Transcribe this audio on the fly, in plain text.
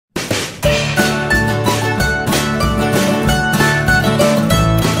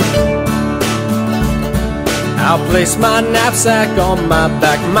I'll place my knapsack on my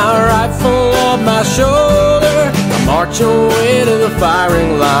back, my rifle on my shoulder. I'll march away to the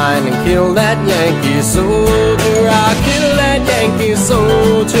firing line and kill that Yankee soldier. I'll kill that Yankee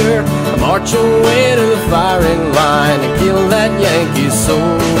soldier. I'll march away to the firing line and kill that Yankee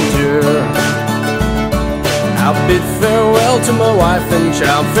soldier. I'll bid farewell to my wife and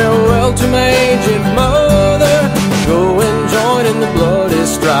child, farewell to my aged mother. Go and join in the bloody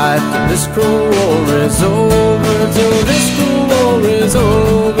strife till this cruel war is over, till this cruel war is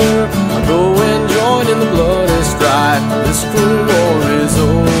over. I'll go and join in the bloody strife till this cruel war is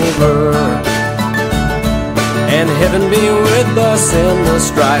over. And heaven be with us in the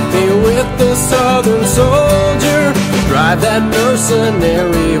strife, be with the Southern soldier. Drive that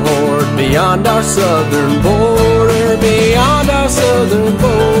mercenary horde beyond our southern border, beyond our southern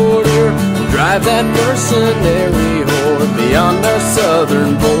border. Drive that mercenary horde beyond our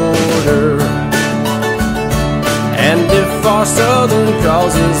southern border. And if our southern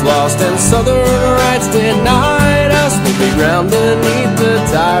cause is lost and southern rights denied us, we'll be ground beneath the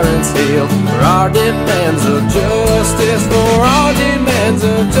tyrant's heel for our demands of justice, for our demands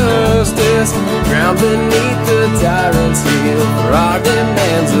of justice. Ground beneath the tyrant's heel for our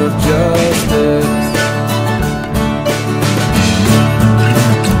demands of justice.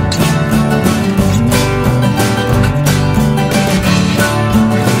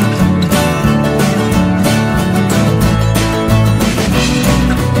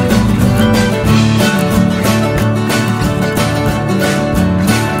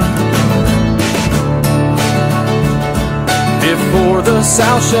 Before the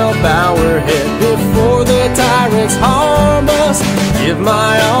South shall bow her head, before the tyrants harm us, give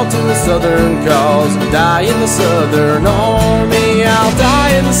my all to the Southern cause. I'll die in the Southern Army, I'll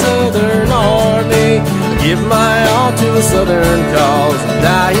die in the Southern Army. Give my all to the Southern cause. I'll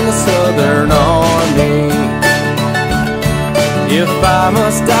die in the Southern Army. If I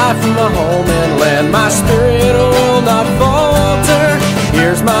must die from my home and land, my spirit will not falter.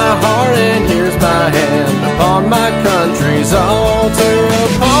 Here's my heart and here's my hand upon my country's altar,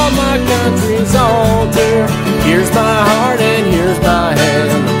 upon my country's altar. Here's my heart and here's my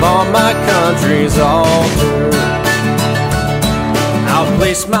hand upon my country's altar. I'll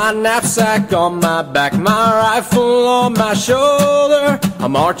place my knapsack on my back, my rifle on my shoulder. I'll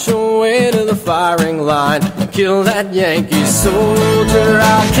march away to the firing line and kill that Yankee soldier.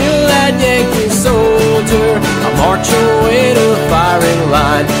 I'll kill that Yankee soldier. I'll march away to the firing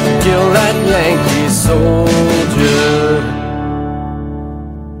line and kill that Yankee soldier.